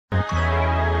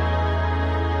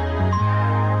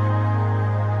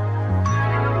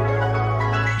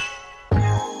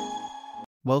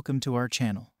Welcome to our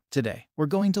channel. Today, we're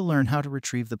going to learn how to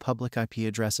retrieve the public IP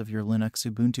address of your Linux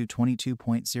Ubuntu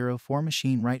 22.04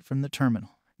 machine right from the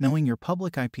terminal. Knowing your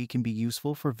public IP can be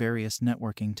useful for various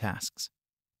networking tasks,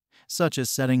 such as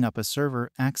setting up a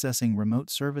server, accessing remote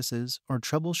services, or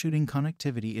troubleshooting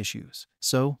connectivity issues.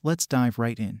 So, let's dive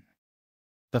right in.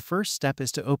 The first step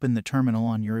is to open the terminal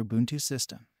on your Ubuntu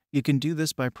system. You can do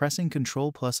this by pressing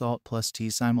Ctrl+Alt+T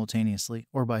simultaneously,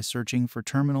 or by searching for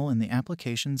terminal in the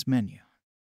Applications menu.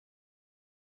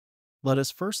 Let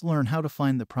us first learn how to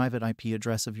find the private IP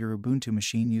address of your Ubuntu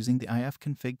machine using the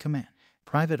ifconfig command.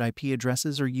 Private IP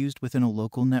addresses are used within a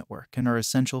local network and are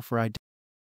essential for identifying.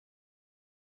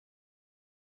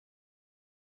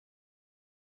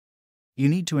 You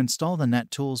need to install the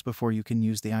net tools before you can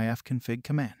use the ifconfig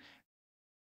command.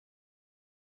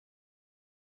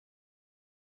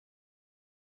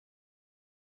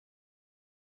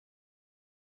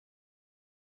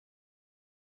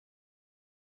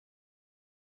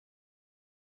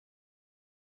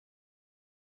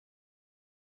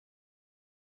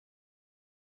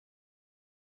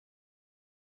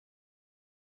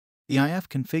 The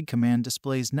ifconfig command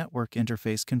displays network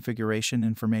interface configuration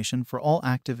information for all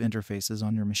active interfaces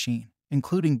on your machine,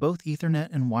 including both Ethernet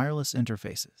and wireless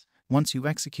interfaces. Once you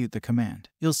execute the command,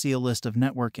 you'll see a list of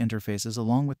network interfaces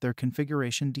along with their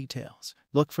configuration details.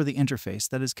 Look for the interface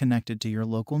that is connected to your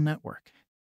local network.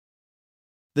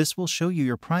 This will show you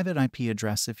your private IP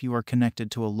address if you are connected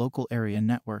to a local area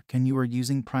network and you are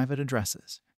using private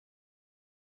addresses.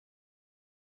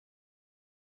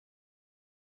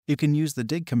 You can use the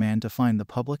dig command to find the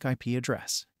public IP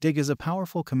address. Dig is a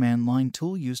powerful command line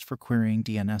tool used for querying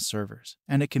DNS servers,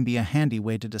 and it can be a handy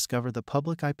way to discover the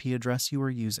public IP address you are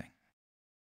using.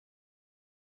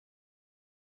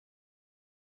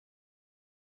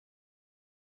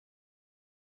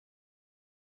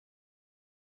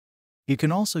 You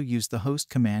can also use the host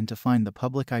command to find the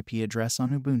public IP address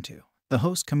on Ubuntu. The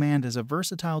host command is a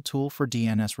versatile tool for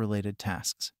DNS-related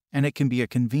tasks, and it can be a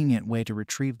convenient way to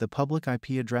retrieve the public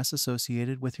IP address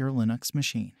associated with your Linux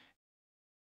machine.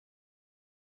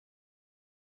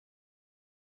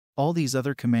 All these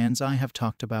other commands I have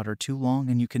talked about are too long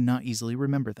and you cannot easily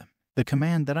remember them. The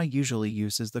command that I usually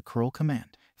use is the curl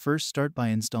command. First, start by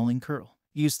installing curl.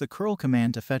 Use the curl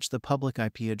command to fetch the public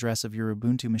IP address of your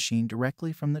Ubuntu machine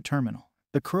directly from the terminal.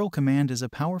 The curl command is a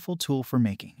powerful tool for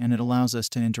making, and it allows us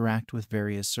to interact with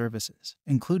various services,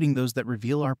 including those that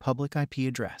reveal our public IP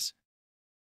address.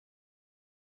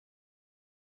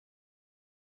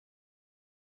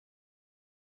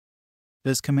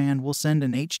 This command will send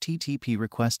an HTTP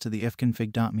request to the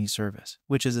ifconfig.me service,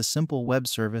 which is a simple web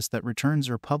service that returns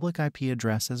your public IP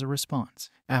address as a response.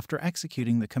 After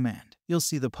executing the command, you'll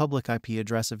see the public IP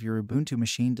address of your Ubuntu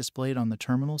machine displayed on the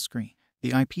terminal screen.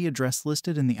 The IP address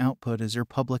listed in the output is your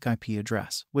public IP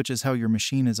address, which is how your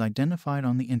machine is identified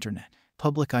on the internet.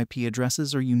 Public IP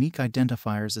addresses are unique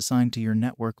identifiers assigned to your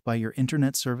network by your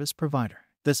internet service provider.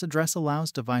 This address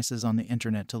allows devices on the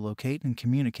internet to locate and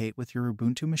communicate with your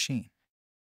Ubuntu machine.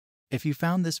 If you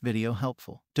found this video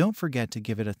helpful, don't forget to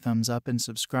give it a thumbs up and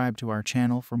subscribe to our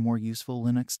channel for more useful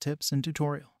Linux tips and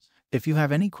tutorials. If you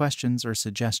have any questions or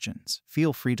suggestions,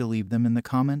 feel free to leave them in the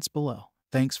comments below.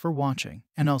 Thanks for watching,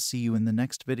 and I'll see you in the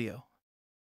next video.